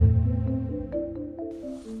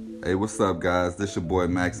Hey, what's up, guys? This your boy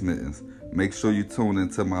Max Mittens. Make sure you tune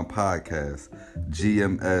into my podcast,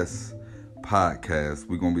 GMS Podcast.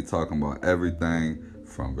 We're going to be talking about everything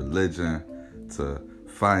from religion to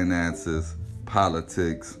finances,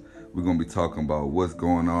 politics. We're going to be talking about what's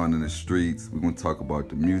going on in the streets. We're going to talk about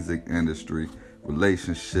the music industry,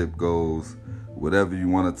 relationship goals, whatever you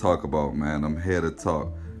want to talk about, man. I'm here to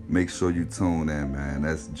talk. Make sure you tune in, man.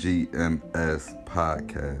 That's GMS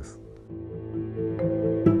Podcast.